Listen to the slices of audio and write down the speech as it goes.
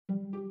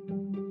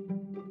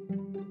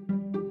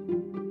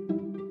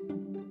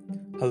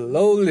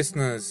Hello,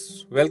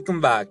 listeners. Welcome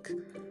back.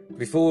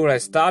 Before I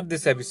start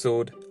this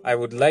episode, I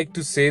would like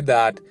to say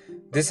that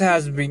this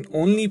has been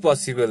only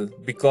possible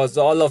because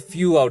all of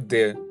you out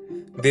there.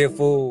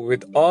 Therefore,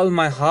 with all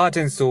my heart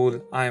and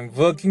soul, I am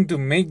working to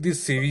make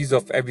this series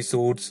of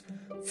episodes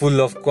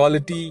full of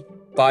quality,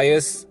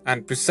 pious,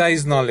 and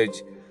precise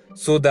knowledge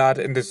so that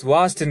in this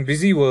vast and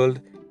busy world,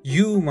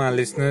 you, my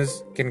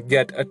listeners, can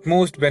get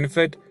utmost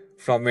benefit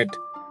from it.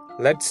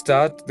 Let's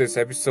start this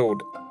episode.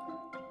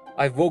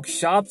 I woke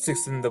sharp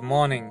 6 in the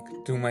morning.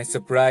 To my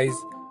surprise,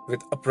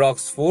 with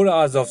approx 4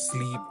 hours of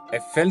sleep, I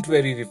felt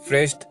very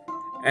refreshed,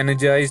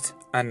 energized,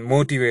 and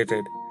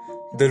motivated.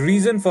 The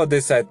reason for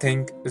this, I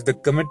think, is the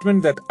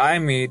commitment that I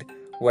made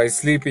while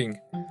sleeping,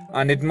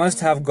 and it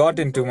must have got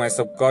into my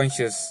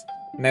subconscious.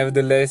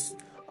 Nevertheless,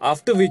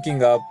 after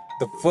waking up,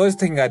 the first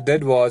thing I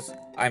did was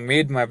I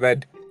made my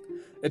bed.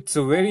 It's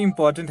a very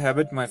important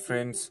habit, my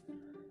friends,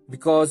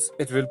 because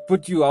it will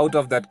put you out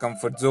of that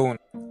comfort zone.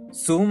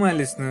 So, my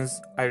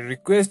listeners, I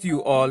request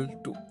you all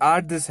to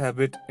add this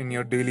habit in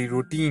your daily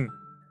routine.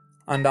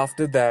 And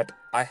after that,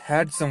 I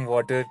had some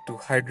water to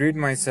hydrate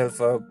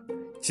myself up,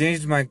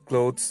 changed my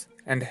clothes,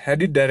 and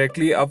headed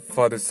directly up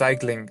for the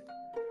cycling.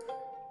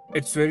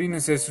 It's very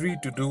necessary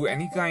to do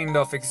any kind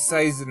of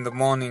exercise in the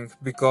morning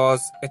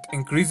because it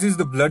increases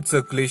the blood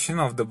circulation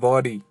of the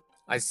body.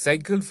 I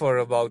cycled for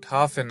about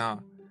half an hour,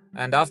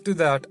 and after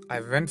that,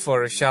 I went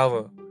for a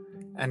shower.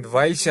 And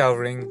while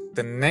showering,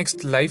 the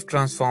next life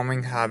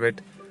transforming habit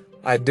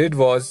I did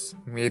was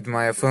made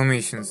my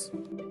affirmations.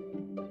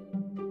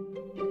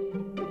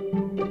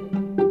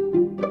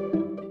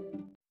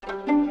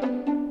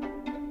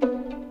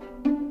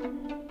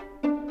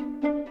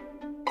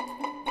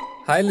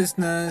 Hi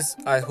listeners,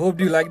 I hope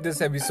you liked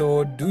this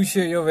episode. Do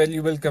share your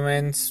valuable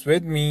comments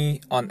with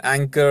me on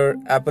Anchor,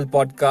 Apple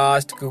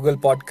Podcast, Google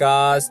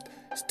Podcast,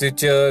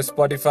 Stitcher,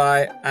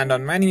 Spotify, and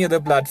on many other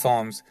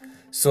platforms,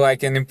 so I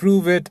can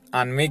improve it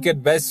and make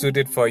it best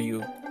suited for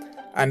you.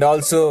 And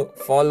also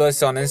follow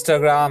us on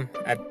Instagram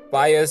at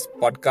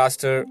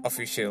piouspodcaster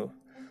official.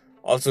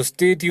 Also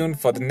stay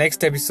tuned for the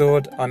next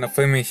episode on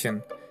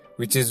affirmation,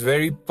 which is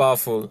very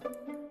powerful.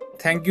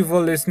 Thank you for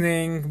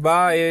listening.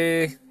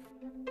 Bye.